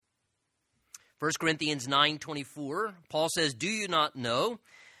1 Corinthians 9:24, Paul says, "Do you not know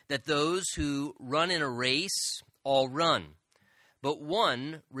that those who run in a race all run, but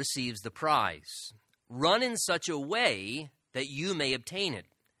one receives the prize? Run in such a way that you may obtain it.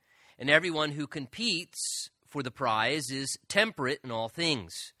 And everyone who competes for the prize is temperate in all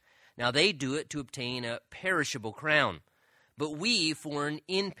things. Now they do it to obtain a perishable crown, but we for an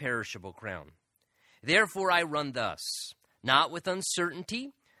imperishable crown. Therefore I run thus, not with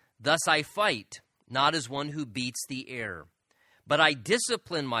uncertainty. Thus I fight, not as one who beats the air. But I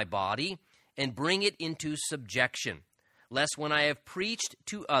discipline my body and bring it into subjection, lest when I have preached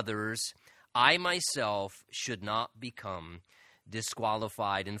to others, I myself should not become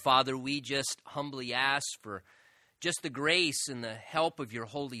disqualified." And Father, we just humbly ask for just the grace and the help of your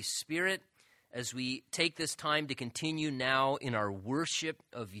Holy Spirit as we take this time to continue now in our worship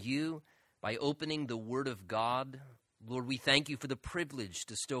of you by opening the Word of God. Lord, we thank you for the privilege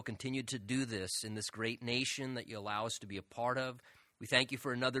to still continue to do this in this great nation that you allow us to be a part of. We thank you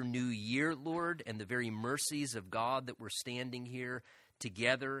for another new year, Lord, and the very mercies of God that we're standing here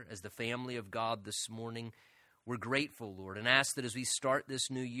together as the family of God this morning. We're grateful, Lord, and ask that as we start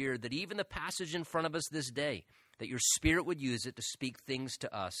this new year, that even the passage in front of us this day, that your Spirit would use it to speak things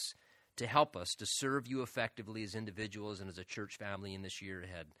to us, to help us to serve you effectively as individuals and as a church family in this year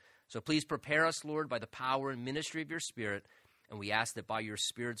ahead. So please prepare us, Lord, by the power and ministry of your Spirit, and we ask that by your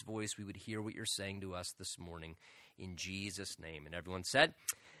Spirit's voice we would hear what you're saying to us this morning in Jesus' name. And everyone said,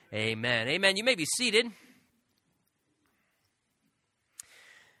 amen. Amen. You may be seated.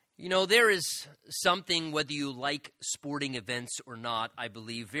 You know, there is something, whether you like sporting events or not, I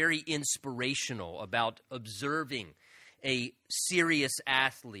believe, very inspirational about observing a serious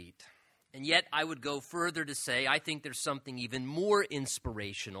athlete. And yet I would go further to say I think there's something even more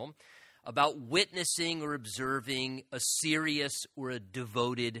inspirational about witnessing or observing a serious or a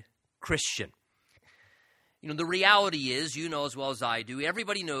devoted Christian. You know, the reality is, you know as well as I do,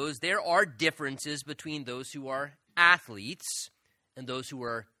 everybody knows there are differences between those who are athletes and those who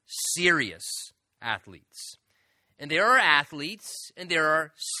are serious athletes. And there are athletes and there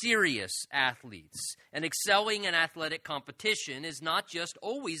are serious athletes. And excelling in athletic competition is not just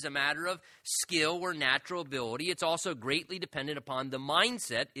always a matter of skill or natural ability. It's also greatly dependent upon the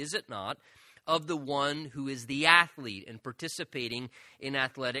mindset, is it not, of the one who is the athlete and participating in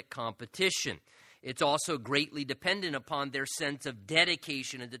athletic competition. It's also greatly dependent upon their sense of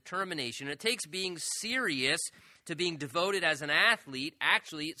dedication and determination. It takes being serious to being devoted as an athlete.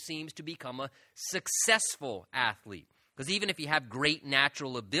 Actually, it seems to become a successful athlete. Because even if you have great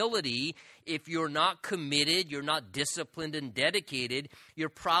natural ability, if you're not committed, you're not disciplined and dedicated, you're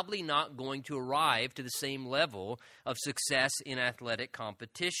probably not going to arrive to the same level of success in athletic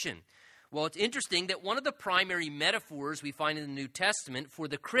competition. Well, it's interesting that one of the primary metaphors we find in the New Testament for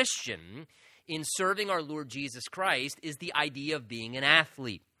the Christian in serving our Lord Jesus Christ is the idea of being an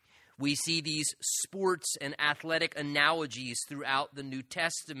athlete. We see these sports and athletic analogies throughout the New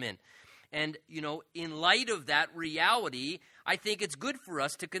Testament. And, you know, in light of that reality, I think it's good for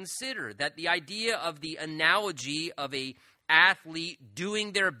us to consider that the idea of the analogy of a athlete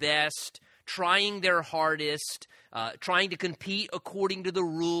doing their best, trying their hardest, trying to compete according to the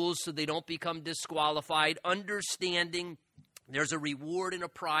rules so they don't become disqualified, understanding there's a reward and a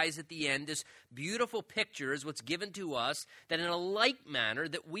prize at the end. This beautiful picture is what's given to us that in a like manner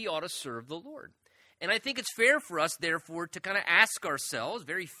that we ought to serve the Lord. And I think it's fair for us, therefore, to kind of ask ourselves,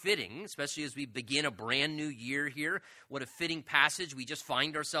 very fitting, especially as we begin a brand new year here, what a fitting passage we just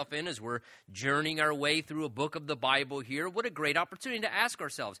find ourselves in as we're journeying our way through a book of the Bible here. What a great opportunity to ask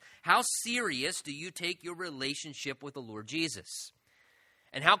ourselves, how serious do you take your relationship with the Lord Jesus?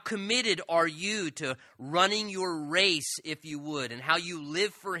 And how committed are you to running your race, if you would, and how you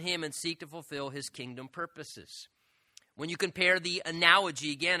live for him and seek to fulfill his kingdom purposes? When you compare the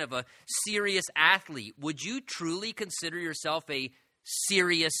analogy, again, of a serious athlete, would you truly consider yourself a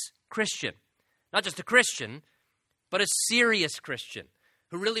serious Christian? Not just a Christian, but a serious Christian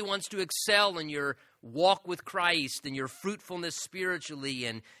who really wants to excel in your walk with Christ and your fruitfulness spiritually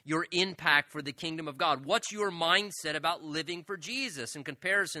and your impact for the kingdom of God. What's your mindset about living for Jesus in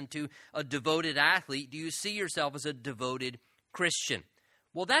comparison to a devoted athlete? Do you see yourself as a devoted Christian?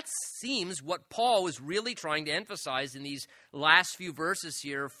 Well, that seems what Paul is really trying to emphasize in these last few verses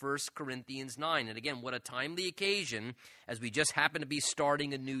here of 1 Corinthians 9. And again, what a timely occasion as we just happen to be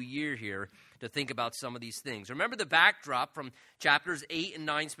starting a new year here to think about some of these things. Remember the backdrop from chapters 8 and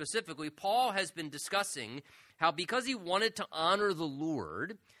 9 specifically. Paul has been discussing how because he wanted to honor the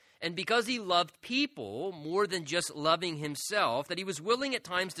Lord and because he loved people more than just loving himself, that he was willing at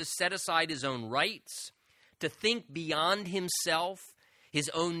times to set aside his own rights, to think beyond himself. his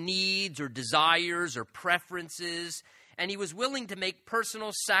own needs or desires or preferences, and he was willing to make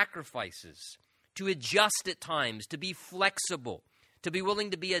personal sacrifices, to adjust at times, to be flexible, to be willing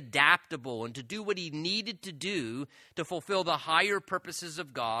to be adaptable, and to do what he needed to do to fulfill the higher purposes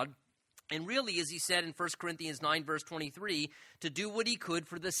of God. And really, as he said in 1 Corinthians 9, verse 23, to do what he could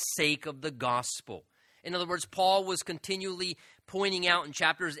for the sake of the gospel. In other words, Paul was continually pointing out in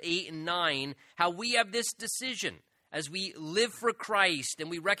chapters 8 and 9 how we have this decision as we live for Christ and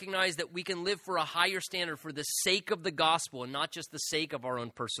we recognize that we can live for a higher standard for the sake of the gospel and not just the sake of our own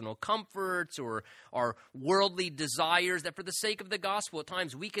personal comforts or our worldly desires, that for the sake of the gospel at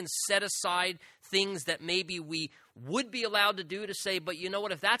times we can set aside things that maybe we would be allowed to do to say, but you know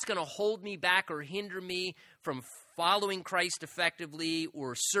what, if that's going to hold me back or hinder me from following Christ effectively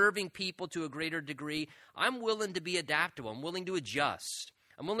or serving people to a greater degree, I'm willing to be adaptable. I'm willing to adjust.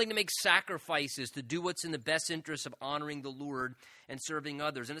 I'm willing to make sacrifices to do what's in the best interest of honoring the Lord and serving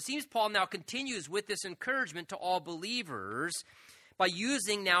others. And it seems Paul now continues with this encouragement to all believers by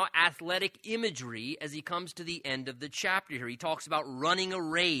using now athletic imagery as he comes to the end of the chapter here. He talks about running a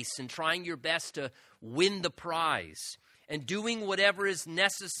race and trying your best to win the prize and doing whatever is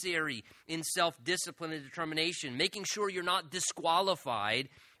necessary in self-discipline and determination, making sure you're not disqualified,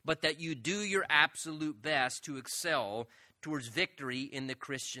 but that you do your absolute best to excel towards victory in the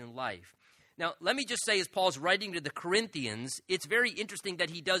Christian life. Now, let me just say, as Paul's writing to the Corinthians, it's very interesting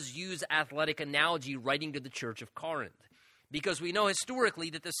that he does use athletic analogy writing to the church of Corinth, because we know historically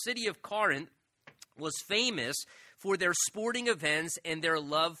that the city of Corinth was famous for their sporting events and their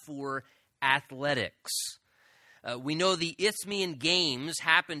love for athletics. We know the Isthmian Games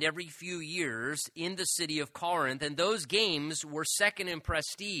happened every few years in the city of Corinth, and those games were second in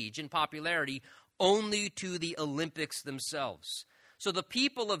prestige and popularity only to the Olympics themselves. So the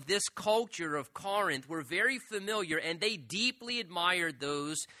people of this culture of Corinth were very familiar, and they deeply admired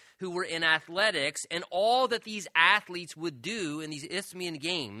those who were in athletics and all that these athletes would do in these Isthmian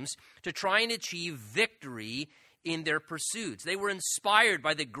Games to try and achieve victory in their pursuits. They were inspired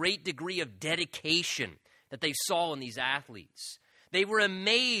by the great degree of dedication that they saw in these athletes. They were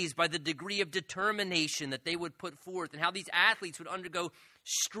amazed by the degree of determination that they would put forth and how these athletes would undergo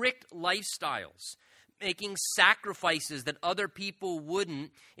strict lifestyles, making sacrifices that other people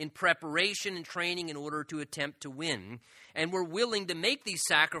wouldn't in preparation and training in order to attempt to win, and were willing to make these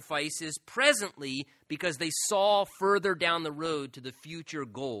sacrifices presently because they saw further down the road to the future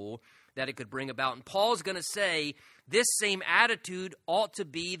goal that it could bring about. And Paul's going to say this same attitude ought to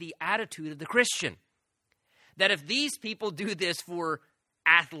be the attitude of the Christian. That if these people do this for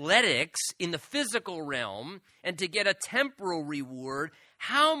athletics in the physical realm and to get a temporal reward,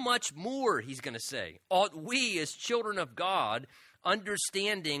 how much more, he's going to say, ought we as children of God,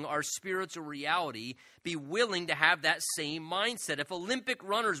 understanding our spiritual reality, be willing to have that same mindset? If Olympic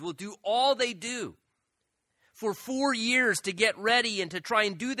runners will do all they do for 4 years to get ready and to try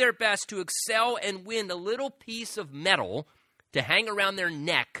and do their best to excel and win a little piece of metal to hang around their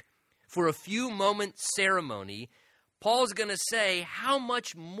neck for a few moments ceremony, Paul's going to say, how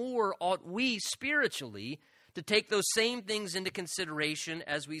much more ought we spiritually to take those same things into consideration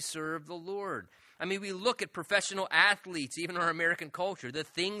as we serve the Lord? I mean, we look at professional athletes, even our American culture, the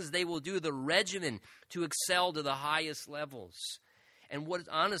things they will do, the regimen to excel to the highest levels. And what is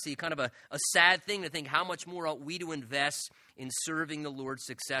honestly kind of a sad thing to think, how much more ought we to invest in serving the Lord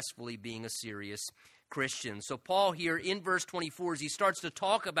successfully, being a serious Christian. So Paul here in verse 24, as he starts to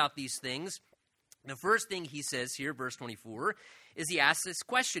talk about these things, the first thing he says here, verse 24, is he asks this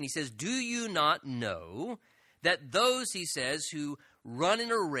question. He says, do you not know that those, he says, who run in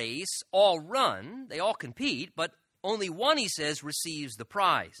a race all run, they all compete, but only one, he says, receives the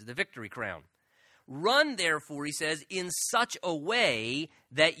prize, the victory crown. Run, therefore, he says, in such a way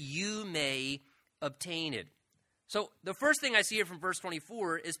that you may obtain it. So the first thing I see here from verse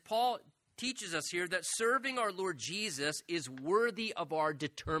 24 is Paul teaches us here that serving our Lord Jesus is worthy of our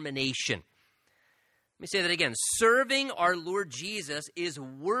determination. Let me say that again. Serving our Lord Jesus is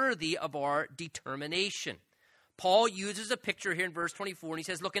worthy of our determination. Paul uses a picture here in verse 24, and he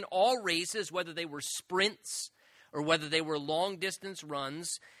says, look, in all races, whether they were sprints or whether they were long-distance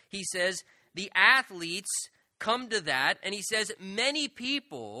runs, he says, the athletes come to that, and he says, many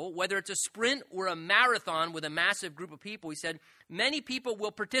people, whether it's a sprint or a marathon with a massive group of people, he said, many people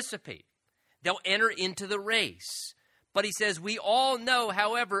will participate. They'll enter into the race. But he says, we all know,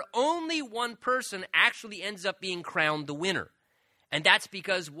 however, only one person actually ends up being crowned the winner. And that's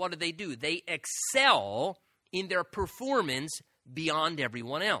because what do? They excel in their performance beyond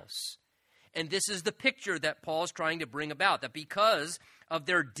everyone else. And this is the picture that Paul's trying to bring about, that because of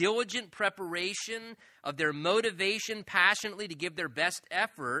their diligent preparation, of their motivation passionately to give their best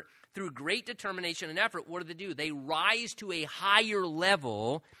effort, through great determination and effort, what do? They rise to a higher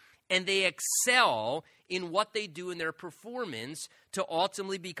level and they excel in what they do in their performance to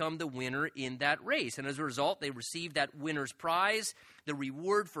ultimately become the winner in that race. And as a result, they receive that winner's prize, the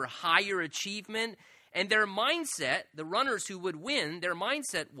reward for higher achievement. And their mindset, the runners who would win, their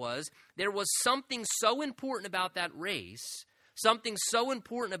mindset was there was something so important about that race, something so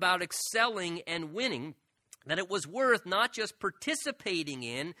important about excelling and winning, that it was worth not just participating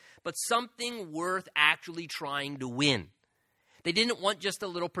in, but something worth actually trying to win. They didn't want just a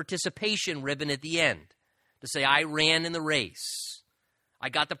little participation ribbon at the end to say, I ran in the race. I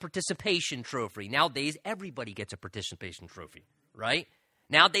got the participation trophy. Nowadays, everybody gets a participation trophy, right?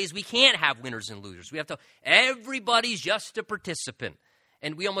 Nowadays, we can't have winners and losers. We have to, everybody's just a participant.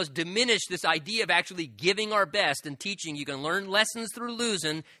 And we almost diminish this idea of actually giving our best and teaching. You can learn lessons through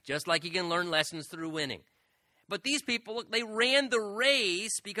losing, just like you can learn lessons through winning. But these people, look, they ran the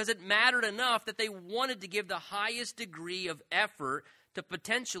race because it mattered enough that they wanted to give the highest degree of effort to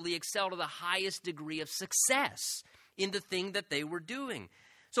potentially excel to the highest degree of success in the thing that they were doing.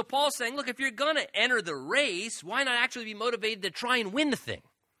 So Paul's saying, look, if you're going to enter the race, why not actually be motivated to try and win the thing?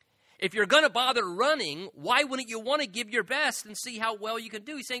 If you're going to bother running, why wouldn't you want to give your best and see how well you can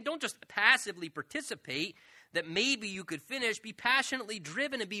do? He's saying don't just passively participate, that maybe you could finish, be passionately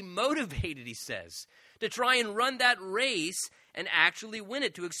driven and be motivated, he says, to try and run that race and actually win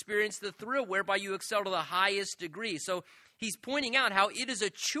it, to experience the thrill whereby you excel to the highest degree. So he's pointing out how it is a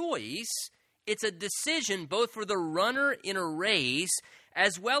choice, it's a decision both for the runner in a race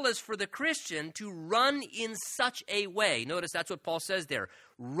as well as for the Christian to run in such a way. Notice that's what Paul says there,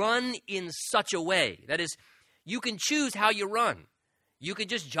 run in such a way. That is, you can choose how you run. You can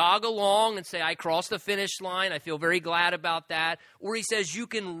just jog along and say, I crossed the finish line. I feel very glad about that. Or he says you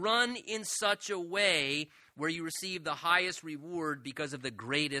can run in such a way where you receive the highest reward because of the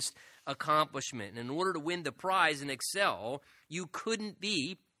greatest accomplishment. And in order to win the prize and excel, you couldn't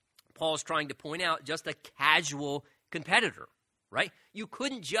be, Paul's trying to point out, just a casual competitor, right? You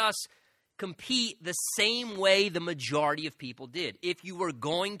couldn't just compete the same way the majority of people did. If you were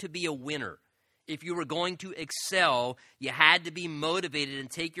going to be a winner, if you were going to excel, you had to be motivated and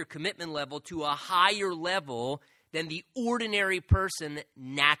take your commitment level to a higher level than the ordinary person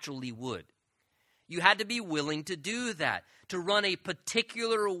naturally would. You had to be willing to do that. To run a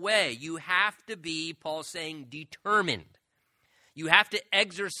particular way, you have to be, Paul's saying, determined. You have to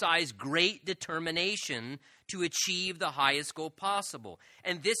exercise great determination to achieve the highest goal possible.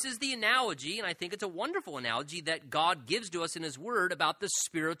 And this is the analogy, and I think it's a wonderful analogy that God gives to us in his word about the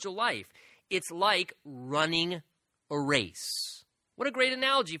spiritual life. It's like running a race. What a great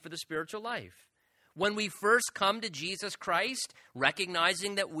analogy for the spiritual life. When we first come to Jesus Christ,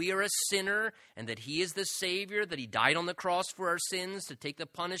 recognizing that we are a sinner and that he is the Savior, that he died on the cross for our sins to take the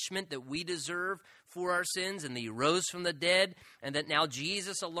punishment that we deserve for our sins, and that he rose from the dead, and that now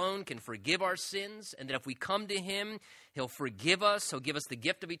Jesus alone can forgive our sins, and that if we come to him, he'll forgive us, he'll give us the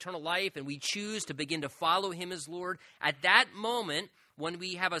gift of eternal life, and we choose to begin to follow him as Lord. At that moment, when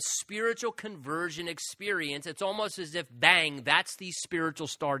we have a spiritual conversion experience, it's almost as if, bang, that's the spiritual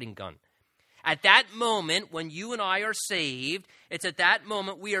starting gun. At that moment, when you and I are saved, it's at that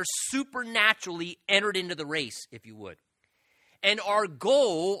moment we are supernaturally entered into the race, if you would. And our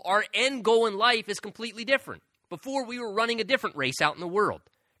goal, our end goal in life is completely different. Before, we were running a different race out in the world,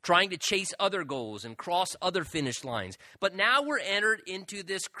 trying to chase other goals and cross other finish lines. But now we're entered into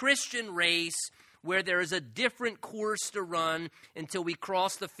this Christian race where there is a different course to run until we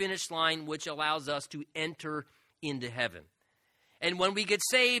cross the finish line, which allows us to enter into heaven. And when we get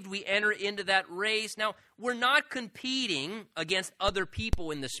saved, we enter into that race. Now, we're not competing against other people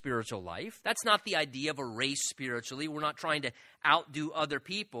in the spiritual life. That's not the idea of a race spiritually. We're not trying to outdo other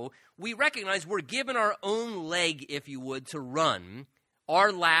people. We recognize we're given our own leg, if you would, to run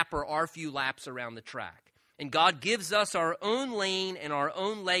our lap or our few laps around the track. And God gives us our own lane and our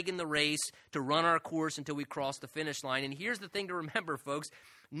own leg in the race to run our course until we cross the finish line. And here's the thing to remember, folks.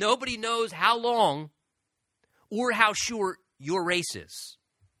 Nobody knows how long or how short your race is.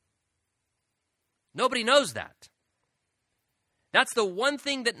 Nobody knows that. That's the one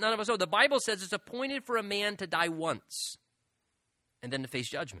thing that none of us know. The Bible says it's appointed for a man to die once and then to face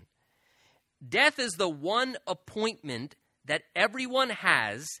judgment. Death is the one appointment that everyone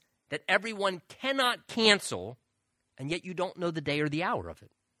has, that everyone cannot cancel, and yet you don't know the day or the hour of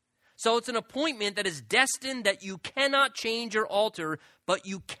it. So it's an appointment that is destined, that you cannot change or alter, but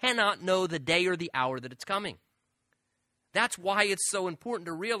you cannot know the day or the hour that it's coming. That's why it's so important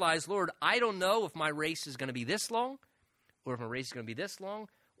to realize, Lord, I don't know if my race is going to be this long, or if my race is going to be this long,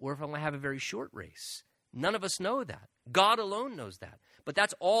 or if I'm going to have a very short race. None of us know that. God alone knows that. But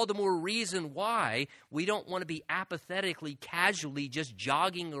that's all the more reason why we don't want to be apathetically, casually just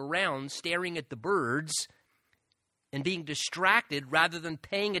jogging around, staring at the birds and being distracted rather than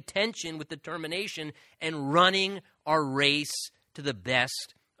paying attention with determination and running our race to the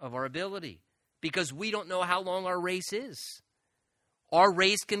best of our ability. Because we don't know how long our race is. Our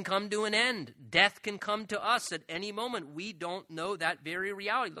race can come to an end. Death can come to us at any moment. We don't know that very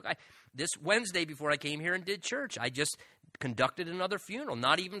reality. Look, this Wednesday before I came here and did church, I just conducted another funeral,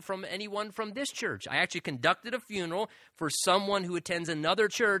 not even from anyone from this church. I actually conducted a funeral for someone who attends another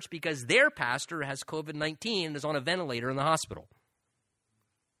church because their pastor has COVID-19 and is on a ventilator in the hospital.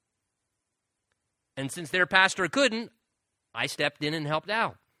 And since their pastor couldn't, I stepped in and helped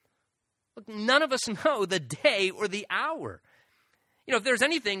out. Look, none of us know the day or the hour. You know, if there's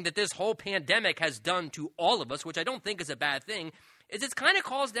anything that this whole pandemic has done to all of us, which I don't think is a bad thing, is it's kind of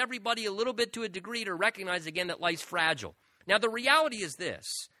caused everybody a little bit to a degree to recognize again that life's fragile. Now, the reality is this.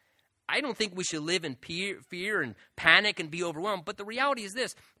 I don't think we should live in fear and panic and be overwhelmed, but the reality is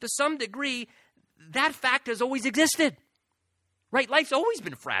this. To some degree, that fact has always existed, right? Life's always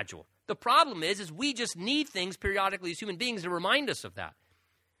been fragile. The problem is we just need things periodically as human beings to remind us of that.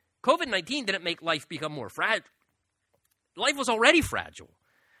 COVID-19 didn't make life become more fragile. Life was already fragile.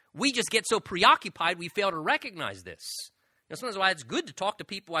 We just get so preoccupied we fail to recognize this. That's why it's good to talk to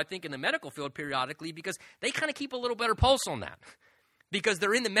people, I think, in the medical field periodically because they kind of keep a little better pulse on that. Because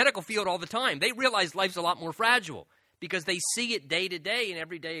they're in the medical field all the time. They realize life's a lot more fragile because they see it day to day in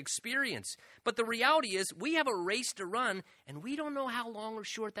everyday experience. But the reality is we have a race to run, and we don't know how long or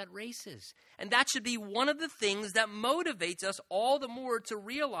short that race is. And that should be one of the things that motivates us all the more to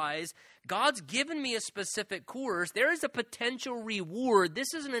realize God's given me a specific course. There is a potential reward.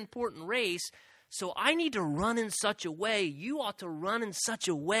 This is an important race. So I need to run in such a way. You ought to run in such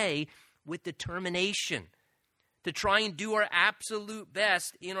a way with determination to try and do our absolute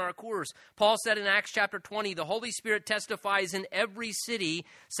best in our course. Paul said in Acts chapter 20, the Holy Spirit testifies in every city,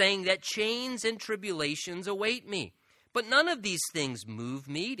 saying that chains and tribulations await me. But none of these things move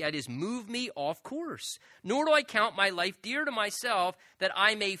me, that is, move me off course. Nor do I count my life dear to myself, that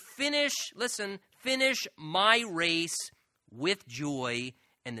I may finish my race with joy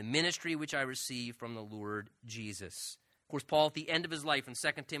and the ministry which I receive from the Lord Jesus. Of course, Paul, at the end of his life in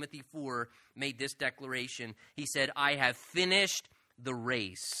 2 Timothy 4, made this declaration. He said, I have finished the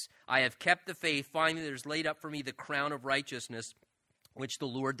race. I have kept the faith. Finally, there's laid up for me the crown of righteousness, which the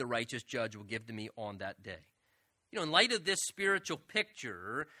Lord, the righteous judge, will give to me on that day. You know, in light of this spiritual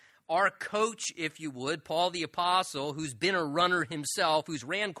picture, our coach, if you would, Paul the Apostle, who's been a runner himself, who's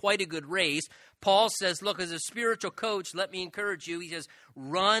ran quite a good race, Paul says, look, as a spiritual coach, let me encourage you. He says,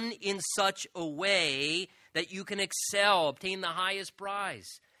 run in such a way that you can excel, obtain the highest prize.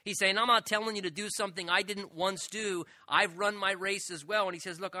 He's saying, I'm not telling you to do something I didn't once do. I've run my race as well. And he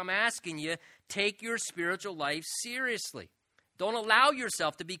says, look, I'm asking you, take your spiritual life seriously. Don't allow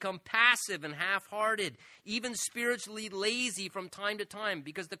yourself to become passive and half-hearted, even spiritually lazy from time to time,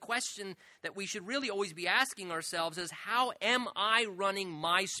 because the question that we should really always be asking ourselves is, how am I running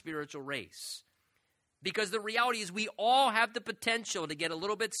my spiritual race? Because the reality is we all have the potential to get a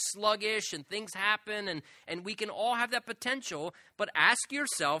little bit sluggish and things happen, and we can all have that potential. But ask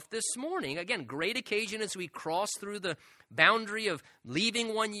yourself this morning, again, great occasion as we cross through the boundary of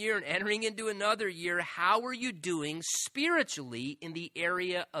leaving one year and entering into another year, how are you doing spiritually in the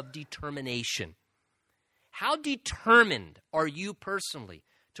area of determination? How determined are you personally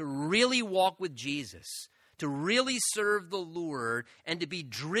to really walk with Jesus, to really serve the Lord, and to be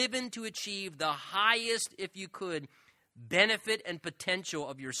driven to achieve the highest, if you could, benefit and potential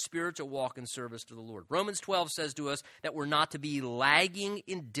of your spiritual walk and service to the Lord? Romans 12 says to us that we're not to be lagging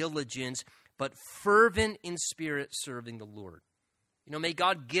in diligence, but fervent in spirit, serving the Lord. You know, may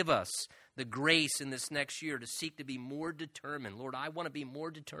God give us the grace in this next year to seek to be more determined. Lord, I want to be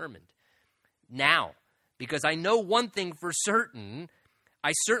more determined now, because I know one thing for certain.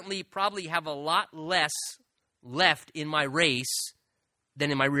 I certainly probably have a lot less left in my race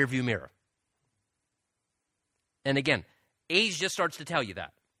than in my rearview mirror. And again, age just starts to tell you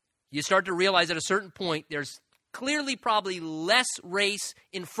that. You start to realize at a certain point there's clearly probably less race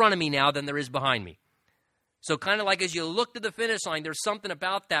in front of me now than there is behind me. So kind of like as you look to the finish line, there's something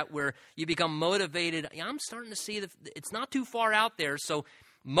about that where you become motivated. I'm starting to see that it's not too far out there. So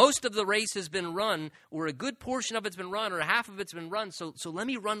most of the race has been run, or a good portion of it's been run, or half of it's been run. So let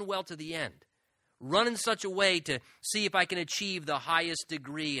me run well to the end. run in such a way to see if I can achieve the highest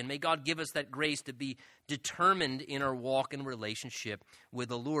degree. And may God give us that grace to be determined in our walk and relationship with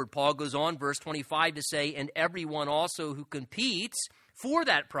the Lord. Paul goes on, verse 25, to say, and everyone also who competes for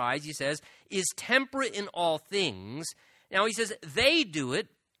that prize, he says, is temperate in all things. Now he says they do it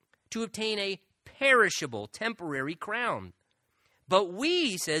to obtain a perishable, temporary crown. But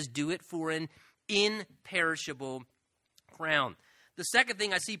we, he says, do it for an imperishable crown. The second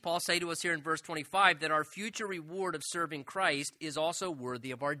thing I see Paul say to us here in verse 25, that our future reward of serving Christ is also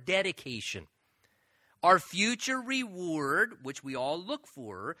worthy of our dedication. Our future reward, which we all look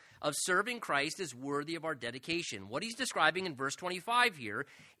for, of serving Christ is worthy of our dedication. What he's describing in verse 25 here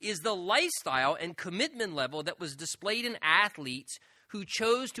is the lifestyle and commitment level that was displayed in athletes who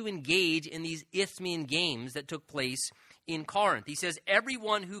chose to engage in these Isthmian games that took place in Corinth. He says,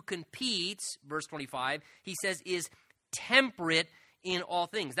 everyone who competes, verse 25, he says, is temperate in all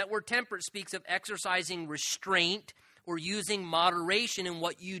things. That word temperate speaks of exercising restraint or using moderation in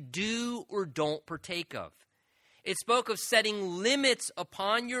what you do or don't partake of. It spoke of setting limits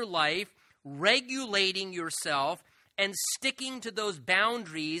upon your life, regulating yourself, and sticking to those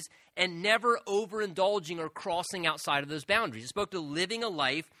boundaries and never overindulging or crossing outside of those boundaries. It spoke to living a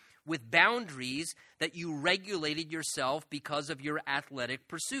life with boundaries that you regulated yourself because of your athletic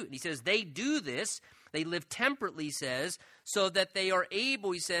pursuit. And he says they do this, they live temperately, he says, so that they are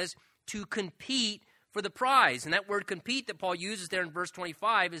able, he says, to compete for the prize. And that word compete that Paul uses there in verse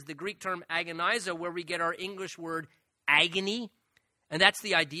 25 is the Greek term agonizo, where we get our English word agony. And that's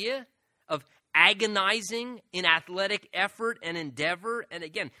the idea of agonizing in athletic effort and endeavor. And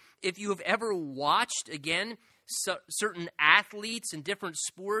again, if you have ever watched, again, certain athletes in different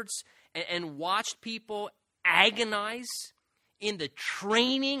sports and watched people agonize in the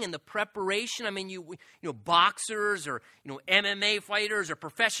training and the preparation. I mean, you know, boxers or, you know, MMA fighters or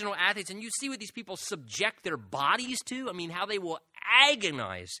professional athletes, and you see what these people subject their bodies to. I mean, how they will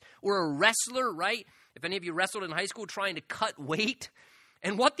agonize. Or a wrestler, right? If any of you wrestled in high school trying to cut weight,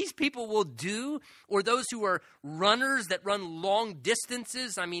 and what these people will do, or those who are runners that run long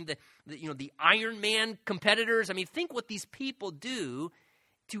distances. I mean, the Ironman competitors. I mean, think what these people do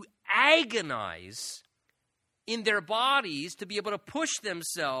to agonize in their bodies to be able to push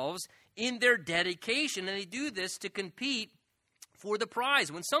themselves in their dedication. And they do this to compete for the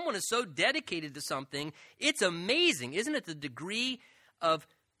prize. When someone is so dedicated to something, it's amazing, isn't it? The degree of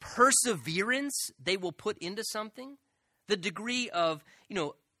perseverance they will put into something. The degree of,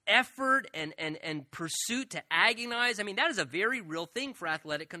 effort and pursuit to agonize. I mean, that is a very real thing for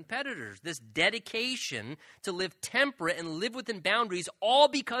athletic competitors. This dedication to live temperate and live within boundaries, all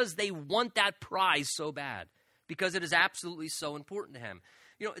because they want that prize so bad, because it is absolutely so important to him.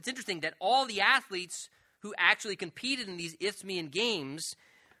 It's interesting that all the athletes who actually competed in these Isthmian games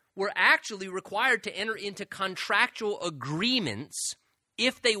were actually required to enter into contractual agreements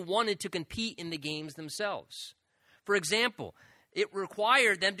if they wanted to compete in the games themselves. For example, it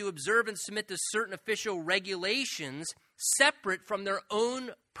required them to observe and submit to certain official regulations separate from their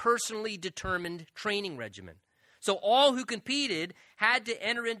own personally determined training regimen. So all who competed had to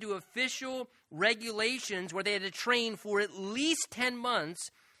enter into official regulations where they had to train for at least 10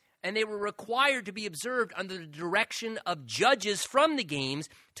 months, and they were required to be observed under the direction of judges from the games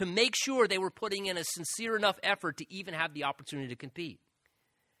to make sure they were putting in a sincere enough effort to even have the opportunity to compete.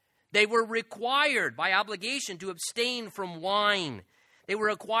 They were required by obligation to abstain from wine. They were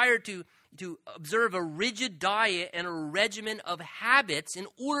required to observe a rigid diet and a regimen of habits in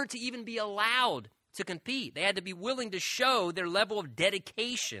order to even be allowed to compete. They had to be willing to show their level of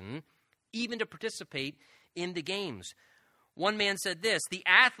dedication even to participate in the games. One man said this: the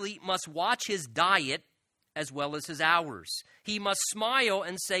athlete must watch his diet as well as his hours. He must smile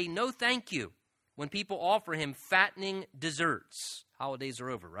and say no thank you when people offer him fattening desserts. Holidays are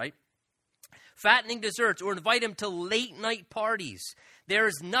over, right? Fattening desserts, or invite him to late night parties. There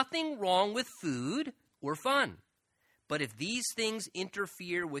is nothing wrong with food or fun. But if these things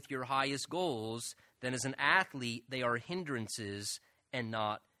interfere with your highest goals, then as an athlete, they are hindrances and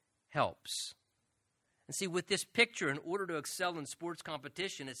not helps. And see, with this picture, in order to excel in sports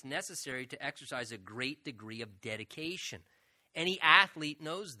competition, it's necessary to exercise a great degree of dedication. Any athlete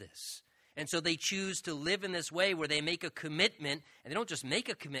knows this. And so they choose to live in this way where they make a commitment, and they don't just make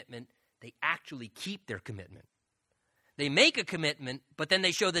a commitment, they actually keep their commitment. They make a commitment, but then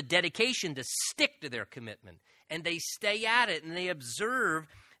they show the dedication to stick to their commitment. And they stay at it, and they observe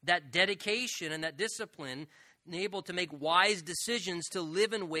that dedication and that discipline, and able to make wise decisions to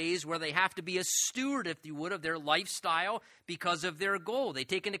live in ways where they have to be a steward, if you would, of their lifestyle because of their goal. They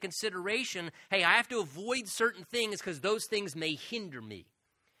take into consideration, hey, I have to avoid certain things because those things may hinder me.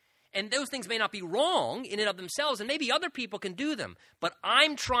 And those things may not be wrong in and of themselves, and maybe other people can do them. But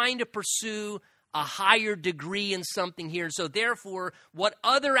I'm trying to pursue a higher degree in something here. So therefore, what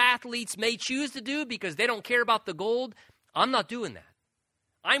other athletes may choose to do because they don't care about the gold, I'm not doing that.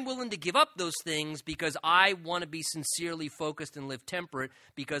 I'm willing to give up those things because I want to be sincerely focused and live temperate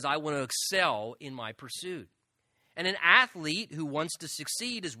because I want to excel in my pursuit. And an athlete who wants to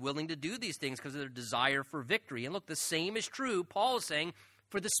succeed is willing to do these things because of their desire for victory. And look, the same is true, Paul is saying,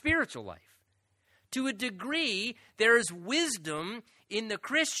 for the spiritual life. To a degree, there is wisdom in the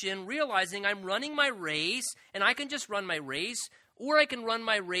Christian realizing I'm running my race, and I can just run my race, or I can run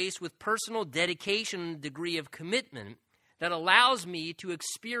my race with personal dedication and degree of commitment that allows me to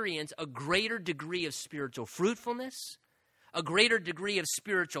experience a greater degree of spiritual fruitfulness, a greater degree of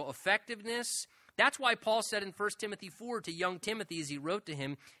spiritual effectiveness. That's why Paul said in 1 Timothy 4 to young Timothy as he wrote to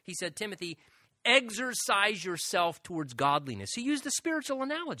him, he said, Timothy, exercise yourself towards godliness. He used a spiritual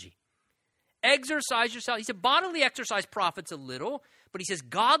analogy. Exercise yourself. He said bodily exercise profits a little, but he says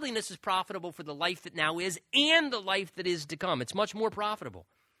godliness is profitable for the life that now is and the life that is to come. It's much more profitable.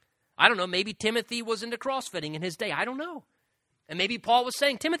 I don't know, maybe Timothy was into CrossFitting in his day. I don't know. And maybe Paul was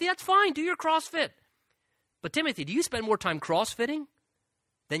saying, Timothy, that's fine, do your CrossFit. But Timothy, do you spend more time CrossFitting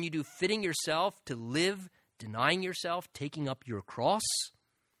than you do fitting yourself to live, denying yourself, taking up your cross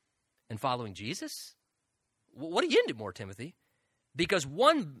and following Jesus? What are you into more, Timothy? Because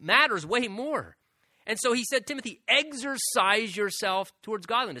one matters way more. And so he said, Timothy, exercise yourself towards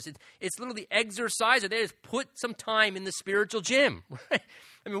godliness. It's literally exercise, or that is put some time in the spiritual gym. Right?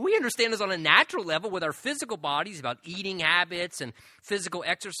 I mean, we understand this on a natural level with our physical bodies about eating habits and physical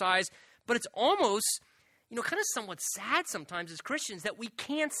exercise, but it's almost, kind of somewhat sad sometimes as Christians that we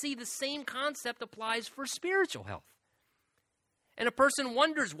can't see the same concept applies for spiritual health. And a person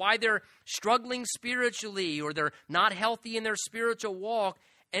wonders why they're struggling spiritually or they're not healthy in their spiritual walk.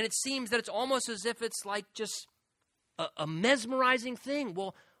 And it seems that it's almost as if it's like just a mesmerizing thing.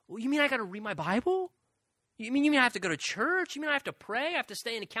 Well, you mean I got to read my Bible? You mean I have to go to church? You mean I have to pray? I have to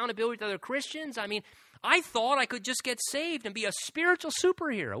stay in accountability with other Christians? I mean, I thought I could just get saved and be a spiritual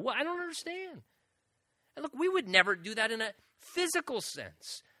superhero. Well, I don't understand. And look, we would never do that in a physical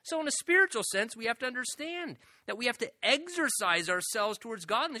sense. So in a spiritual sense, we have to understand that we have to exercise ourselves towards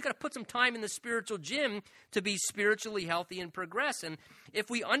God. And we've got to put some time in the spiritual gym to be spiritually healthy and progress. And if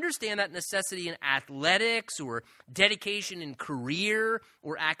we understand that necessity in athletics or dedication in career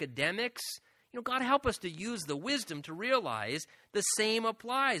or academics, God help us to use the wisdom to realize the same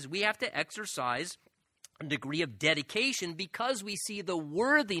applies. We have to exercise a degree of dedication because we see the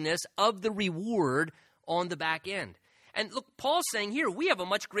worthiness of the reward on the back end. And look, Paul's saying here, we have a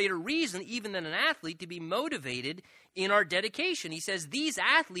much greater reason, even than an athlete, to be motivated in our dedication. He says these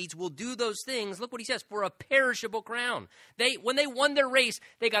athletes will do those things, look what he says, for a perishable crown. When they won their race,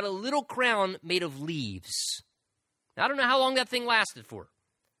 they got a little crown made of leaves. Now, I don't know how long that thing lasted for.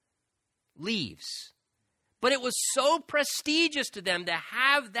 Leaves. But it was so prestigious to them to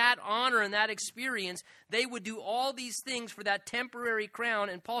have that honor and that experience, they would do all these things for that temporary crown.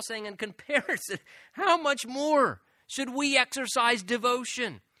 And Paul's saying, in comparison, how much more should we exercise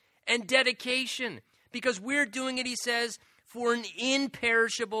devotion and dedication? Because we're doing it, he says, for an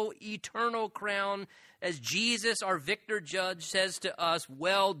imperishable, eternal crown. As Jesus, our victor judge, says to us,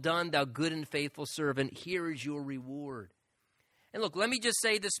 well done, thou good and faithful servant. Here is your reward. And look, let me just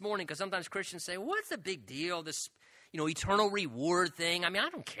say this morning, because sometimes Christians say, well, what's the big deal, this eternal reward thing? I mean, I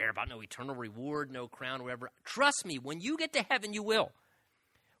don't care about no eternal reward, no crown, whatever. Trust me, when you get to heaven, you will.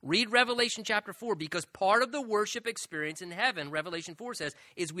 Read Revelation chapter 4, because part of the worship experience in heaven, Revelation 4 says,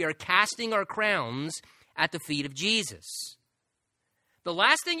 is we are casting our crowns at the feet of Jesus. The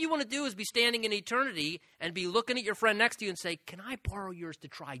last thing you want to do is be standing in eternity and be looking at your friend next to you and say, can I borrow yours to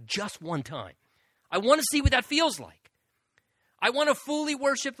try just one time? I want to see what that feels like. I want to fully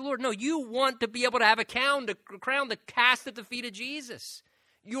worship the Lord. No, you want to be able to have a crown to cast at the feet of Jesus.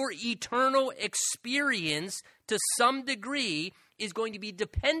 Your eternal experience, to some degree, is going to be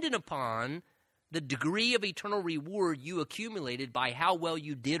dependent upon the degree of eternal reward you accumulated by how well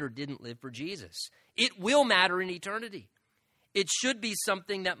you did or didn't live for Jesus. It will matter in eternity. It should be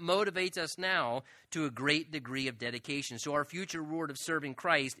something that motivates us now to a great degree of dedication. So our future reward of serving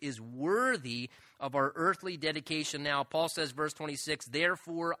Christ is worthy of our earthly dedication now. Paul says, verse 26,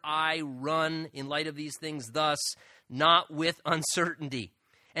 therefore I run in light of these things thus, not with uncertainty.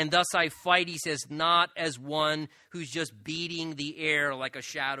 And thus I fight, he says, not as one who's just beating the air like a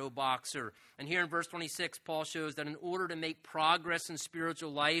shadow boxer. And here in verse 26, Paul shows that in order to make progress in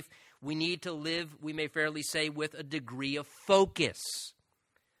spiritual life, we need to live, we may fairly say, with a degree of focus.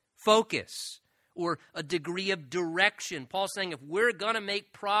 Focus. or a degree of direction. Paul's saying if we're going to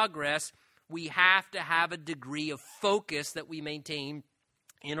make progress, we have to have a degree of focus that we maintain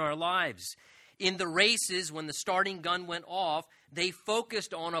in our lives. In the races, when the starting gun went off, they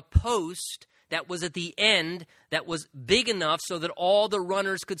focused on a post that was at the end that was big enough so that all the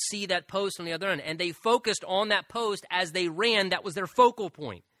runners could see that post on the other end. And they focused on that post as they ran. That was their focal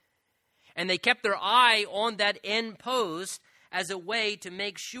point. And they kept their eye on that end post as a way to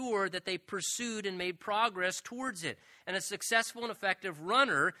make sure that they pursued and made progress towards it. And a successful and effective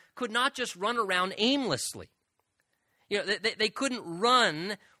runner could not just run around aimlessly. You know, they couldn't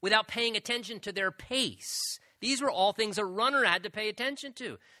run without paying attention to their pace. These were all things a runner had to pay attention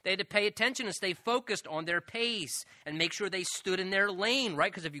to. They had to pay attention and stay focused on their pace and make sure they stood in their lane,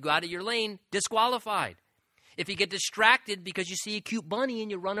 right? Because if you go out of your lane, disqualified. If you get distracted because you see a cute bunny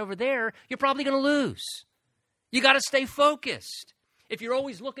and you run over there, you're probably going to lose. You got to stay focused. If you're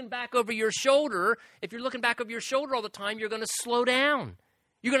always looking back over your shoulder, all the time, you're going to slow down.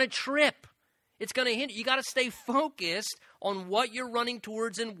 You're going to trip. It's going to hinder. You got to stay focused on what you're running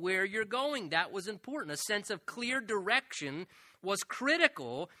towards and where you're going. That was important. A sense of clear direction was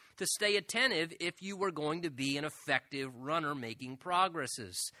critical to stay attentive if you were going to be an effective runner making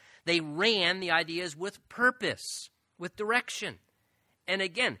progresses. They ran, the idea is, with purpose, with direction. And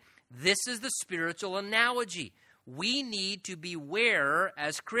again, this is the spiritual analogy. We need to beware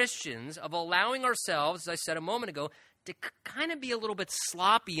as Christians of allowing ourselves, as I said a moment ago, to kind of be a little bit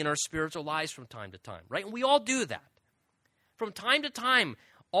sloppy in our spiritual lives from time to time, right? And we all do that. From time to time,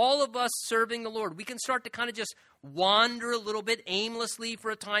 all of us serving the Lord, we can start to kind of just wander a little bit aimlessly for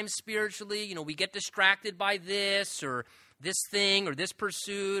a time spiritually. You know, we get distracted by this or this thing or this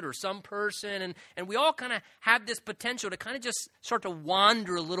pursuit or some person. And we all kind of have this potential to kind of just start to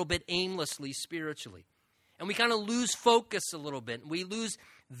wander a little bit aimlessly spiritually. And we kind of lose focus a little bit. We lose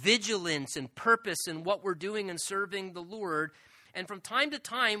vigilance and purpose in what we're doing and serving the Lord. And from time to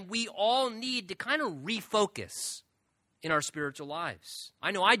time, we all need to kind of refocus in our spiritual lives.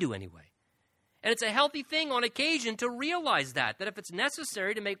 I know I do anyway. And it's a healthy thing on occasion to realize that if it's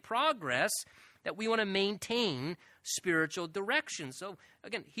necessary to make progress, that we want to maintain spiritual direction. So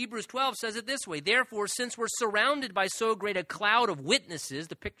again, Hebrews 12 says it this way: therefore, since we're surrounded by so great a cloud of witnesses,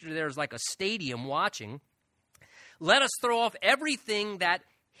 the picture there is like a stadium watching, let us throw off everything that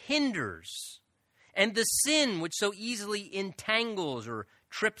hinders and the sin which so easily entangles or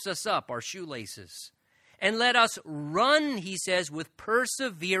trips us up, our shoelaces. And let us run, he says, with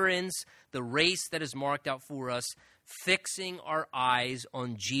perseverance the race that is marked out for us, fixing our eyes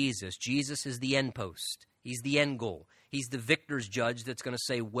on Jesus. Jesus is the end post. He's the end goal. He's the victor's judge that's going to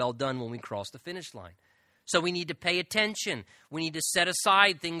say, well done, when we cross the finish line. So we need to pay attention. We need to set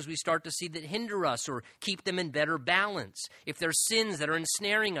aside things we start to see that hinder us or keep them in better balance. If there's sins that are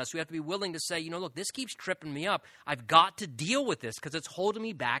ensnaring us, we have to be willing to say, you know, look, this keeps tripping me up. I've got to deal with this because it's holding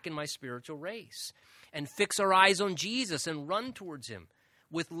me back in my spiritual race. And fix our eyes on Jesus and run towards him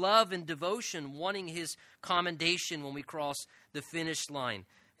with love and devotion, wanting his commendation when we cross the finish line.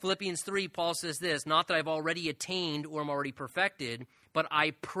 Philippians 3, Paul says this: not that I've already attained or am already perfected, but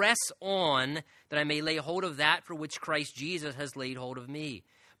I press on that I may lay hold of that for which Christ Jesus has laid hold of me.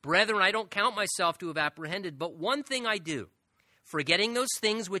 Brethren, I don't count myself to have apprehended, but one thing I do, forgetting those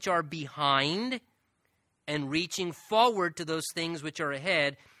things which are behind and reaching forward to those things which are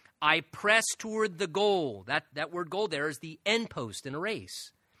ahead, I press toward the goal. That word goal there is the end post in a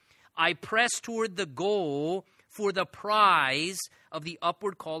race. I press toward the goal for the prize of the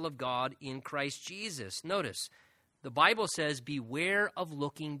upward call of God in Christ Jesus. Notice, the Bible says, beware of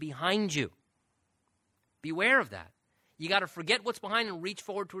looking behind you. Beware of that. You got to forget what's behind and reach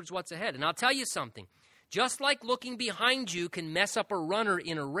forward towards what's ahead. And I'll tell you something. Just like looking behind you can mess up a runner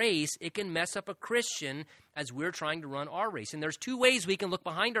in a race, it can mess up a Christian as we're trying to run our race. And there's two ways we can look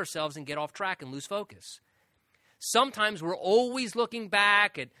behind ourselves and get off track and lose focus. Sometimes we're always looking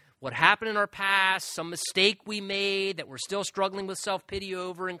back at what happened in our past, some mistake we made that we're still struggling with self-pity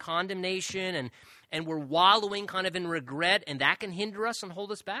over and condemnation, and we're wallowing kind of in regret, and that can hinder us and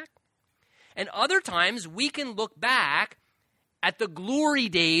hold us back. And other times we can look back at the glory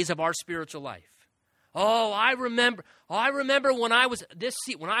days of our spiritual life. Oh, I remember when I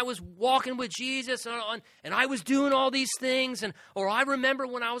was walking with Jesus and I was doing all these things, or I remember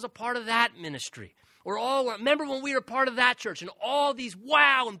when I was a part of that ministry, or I remember when we were part of that church, and all these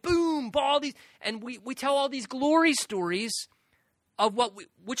wow and boom, all these, and we tell all these glory stories of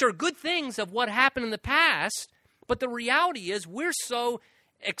which are good things of what happened in the past, but the reality is we're so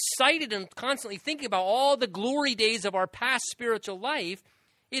excited and constantly thinking about all the glory days of our past spiritual life.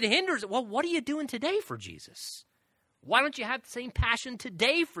 It hinders it. Well, what are you doing today for Jesus? Why don't you have the same passion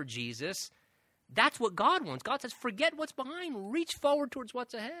today for Jesus That's what God wants. God says, forget what's behind. Reach forward towards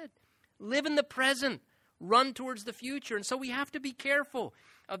what's ahead. Live in the present. Run towards the future. And so we have to be careful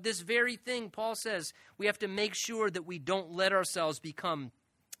of this very thing. Paul says we have to make sure that we don't let ourselves become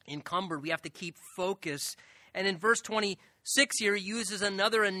encumbered. We have to keep focus. And in verse 26 here, he uses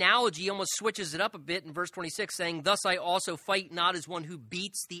another analogy. He almost switches it up a bit in verse 26, saying, thus I also fight not as one who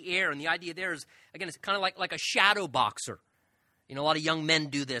beats the air. And the idea there is, again, it's kind of like a shadow boxer. You know, a lot of young men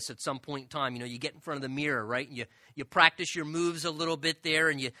do this at some point in time. You know, you get in front of the mirror, right? And you practice your moves a little bit there,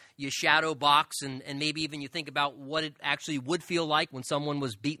 and you shadow box, and maybe even you think about what it actually would feel like when someone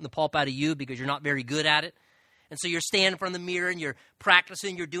was beating the pulp out of you because you're not very good at it. And so you're standing in front of the mirror, and you're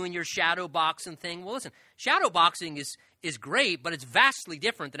practicing, you're doing your shadow boxing thing. Well, listen, shadow boxing is great, but it's vastly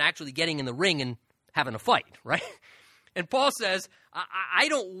different than actually getting in the ring and having a fight, right? And Paul says, I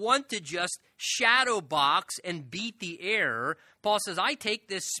don't want to just shadow box and beat the air. Paul says, I take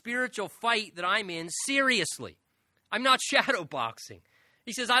this spiritual fight that I'm in seriously. I'm not shadow boxing.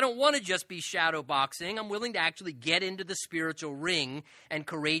 He says, I don't want to just be shadow boxing. I'm willing to actually get into the spiritual ring and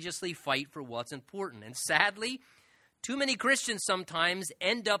courageously fight for what's important. And sadly, too many Christians sometimes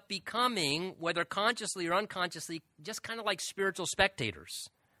end up becoming, whether consciously or unconsciously, just kind of like spiritual spectators.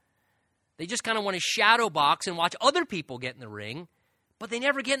 They just kind of want to shadow box and watch other people get in the ring, but they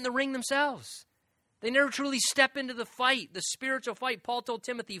never get in the ring themselves. They never truly step into the fight, the spiritual fight. Paul told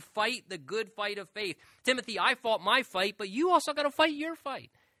Timothy, fight the good fight of faith. Timothy, I fought my fight, but you also got to fight your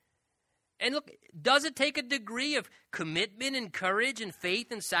fight. And look, does it take a degree of commitment and courage and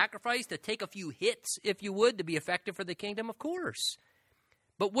faith and sacrifice to take a few hits, if you would, to be effective for the kingdom? Of course.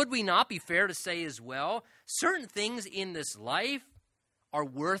 But would we not be fair to say as well, certain things in this life are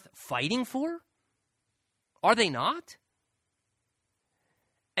worth fighting for? Are they not?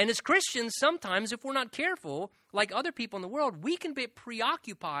 And as Christians, sometimes, if we're not careful, like other people in the world, we can be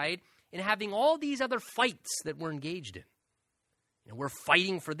preoccupied in having all these other fights that we're engaged in. You know, we're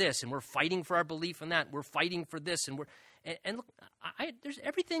fighting for this, and we're fighting for our belief in that. We're fighting for this, and look, there's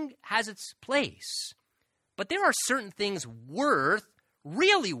everything has its place, but there are certain things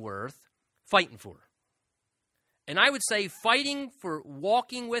really worth fighting for. And I would say fighting for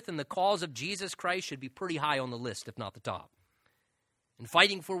walking with and the cause of Jesus Christ should be pretty high on the list, if not the top. And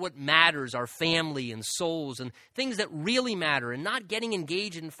fighting for what matters, our family and souls and things that really matter, and not getting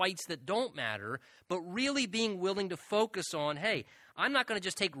engaged in fights that don't matter, but really being willing to focus on, hey, I'm not going to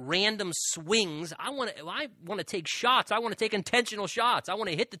just take random swings. I want to take shots. I want to take intentional shots. I want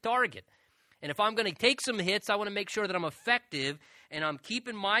to hit the target. And if I'm going to take some hits, I want to make sure that I'm effective and I'm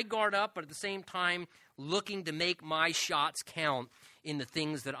keeping my guard up, but at the same time looking to make my shots count in the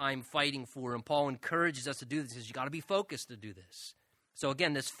things that I'm fighting for. And Paul encourages us to do this. He says, you got to be focused to do this. So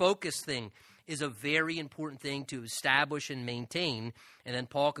again, this focus thing is a very important thing to establish and maintain. And then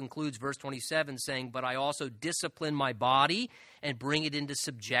Paul concludes verse 27 saying, but I also discipline my body and bring it into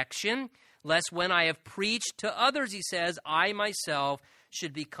subjection, lest when I have preached to others, he says, I myself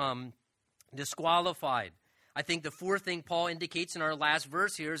should become disqualified. I think the fourth thing Paul indicates in our last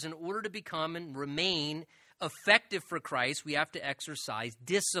verse here is in order to become and remain effective for Christ, we have to exercise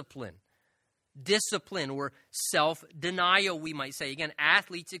discipline. Discipline or self-denial, we might say. Again,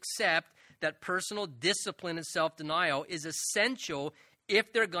 athletes accept that personal discipline and self-denial is essential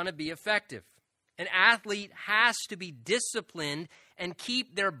if they're going to be effective. An athlete has to be disciplined and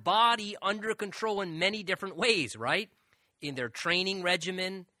keep their body under control in many different ways, right? In their training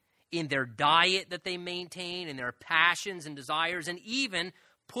regimen, in their diet that they maintain, in their passions and desires, and even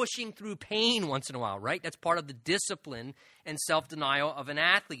pushing through pain once in a while, right? That's part of the discipline and self-denial of an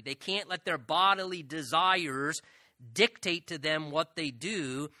athlete. They can't let their bodily desires dictate to them what they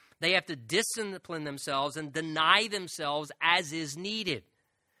do. They have to discipline themselves and deny themselves as is needed.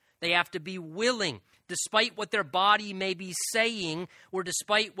 They have to be willing, despite what their body may be saying or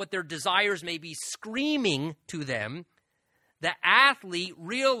despite what their desires may be screaming to them. The athlete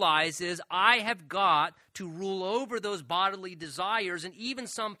realizes I have got to rule over those bodily desires and even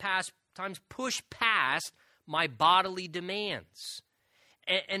sometimes push past my bodily demands.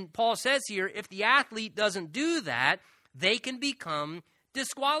 And Paul says here, if the athlete doesn't do that, they can become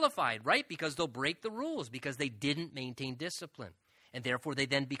disqualified, right? Because they'll break the rules because they didn't maintain discipline. And therefore, they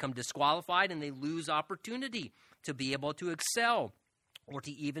then become disqualified and they lose opportunity to be able to excel or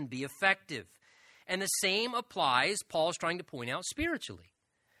to even be effective. And the same applies, Paul's trying to point out, spiritually.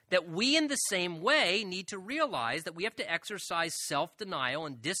 That we in the same way need to realize that we have to exercise self-denial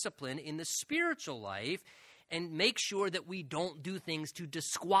and discipline in the spiritual life and make sure that we don't do things to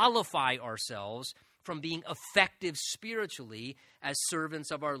disqualify ourselves from being effective spiritually as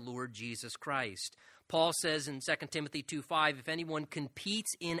servants of our Lord Jesus Christ. Paul says in 2 Timothy 2:5, if anyone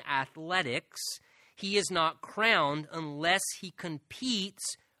competes in athletics, he is not crowned unless he competes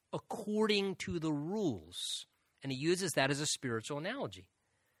according to the rules. And he uses that as a spiritual analogy.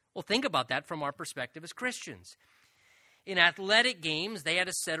 Well, think about that from our perspective as Christians. In athletic games, they had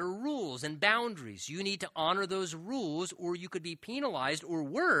a set of rules and boundaries. You need to honor those rules or you could be penalized, or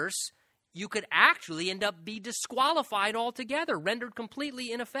worse, you could actually end up be disqualified altogether, rendered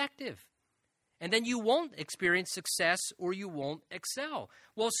completely ineffective. And then you won't experience success or you won't excel.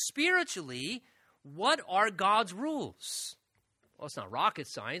 Well, spiritually, what are God's rules? Well, it's not rocket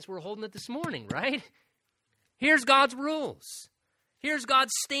science. We're holding it this morning, right? Here's God's rules. Here's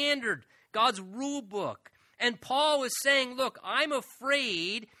God's standard, God's rule book. And Paul is saying, look, I'm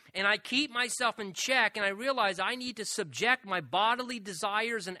afraid and I keep myself in check and I realize I need to subject my bodily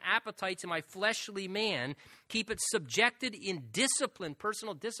desires and appetites in my fleshly man, keep it subjected in discipline,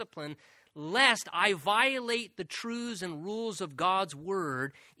 personal discipline, lest I violate the truths and rules of God's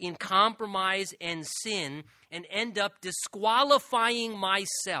word in compromise and sin and end up disqualifying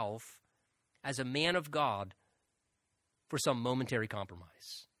myself as a man of God for some momentary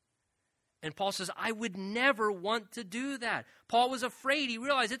compromise. And Paul says, I would never want to do that. Paul was afraid. He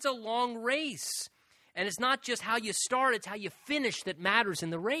realized it's a long race. And it's not just how you start, it's how you finish that matters in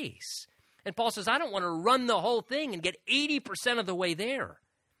the race. And Paul says, I don't want to run the whole thing and get 80% of the way there.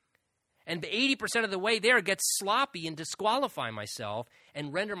 And 80% of the way there get sloppy and disqualify myself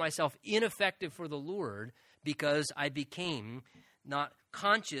and render myself ineffective for the Lord because I became not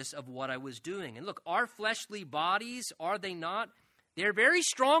conscious of what I was doing. And look, our fleshly bodies, are they not? They're very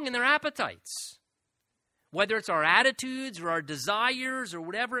strong in their appetites. Whether it's our attitudes or our desires or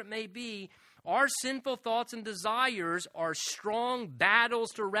whatever it may be, our sinful thoughts and desires are strong battles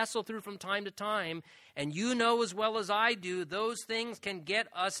to wrestle through from time to time. And you know as well as I do, those things can get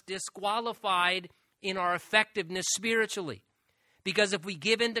us disqualified in our effectiveness spiritually. Because if we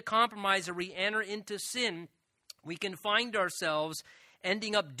give in to compromise or we enter into sin, we can find ourselves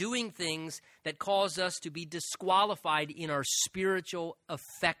ending up doing things that cause us to be disqualified in our spiritual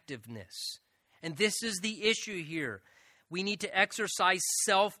effectiveness. And this is the issue here. We need to exercise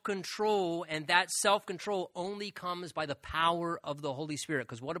self-control, and that self-control only comes by the power of the Holy Spirit.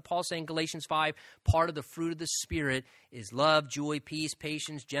 Because what did Paul say in Galatians 5? Part of the fruit of the Spirit is love, joy, peace,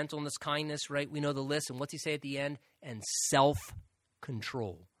 patience, gentleness, kindness, right? We know the list. And what's he say at the end? And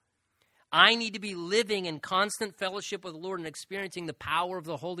self-control. I need to be living in constant fellowship with the Lord and experiencing the power of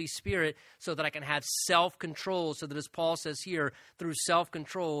the Holy Spirit so that I can have self-control, so that as Paul says here, through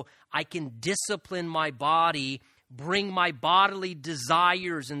self-control, I can discipline my body, bring my bodily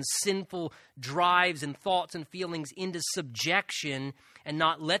desires and sinful drives and thoughts and feelings into subjection and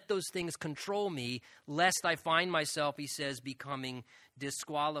not let those things control me, lest I find myself, he says, becoming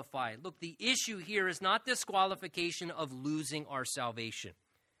disqualified. Look, the issue here is not disqualification of losing our salvation.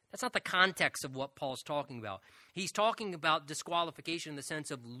 That's not the context of what Paul's talking about. He's talking about disqualification in the sense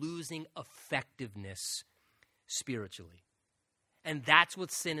of losing effectiveness spiritually. And that's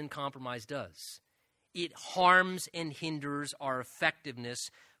what sin and compromise does. It harms and hinders our effectiveness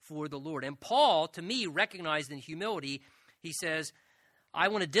for the Lord. And Paul, to me, recognized in humility, he says, I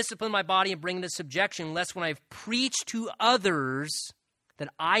want to discipline my body and bring it into subjection, lest when I've preached to others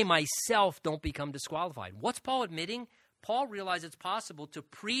that I myself don't become disqualified. What's Paul admitting? Paul realized it's possible to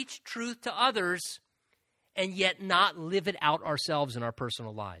preach truth to others and yet not live it out ourselves in our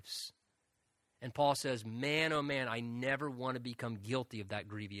personal lives. And Paul says, man, oh man, I never want to become guilty of that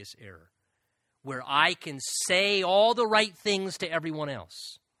grievous error, where I can say all the right things to everyone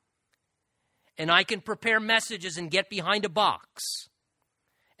else. And I can prepare messages and get behind a box.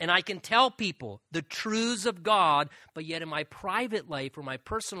 And I can tell people the truths of God, but yet in my private life or my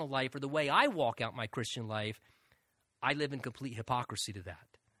personal life or the way I walk out my Christian life, I live in complete hypocrisy to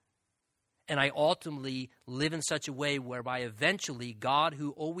that. And I ultimately live in such a way whereby eventually God,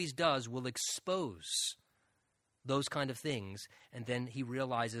 who always does, will expose those kind of things. And then he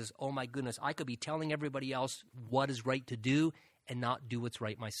realizes, oh my goodness, I could be telling everybody else what is right to do and not do what's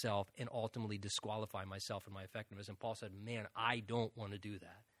right myself and ultimately disqualify myself and my effectiveness. And Paul said, man, I don't want to do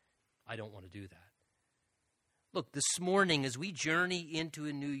that. I don't want to do that. Look, this morning as we journey into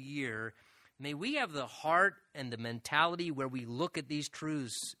a new year, may we have the heart and the mentality where we look at these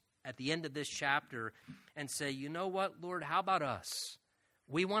truths at the end of this chapter and say, you know what, Lord, how about us?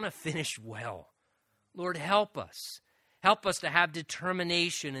 We want to finish well. Lord, help us. Help us to have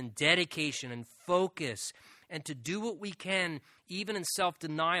determination and dedication and focus and to do what we can, even in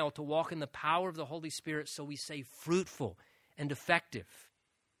self-denial, to walk in the power of the Holy Spirit so we say fruitful and effective.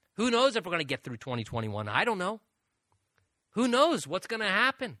 Who knows if we're going to get through 2021? I don't know. Who knows what's going to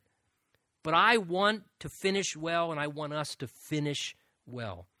happen? But I want to finish well, and I want us to finish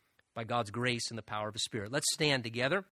well by God's grace and the power of His Spirit. Let's stand together.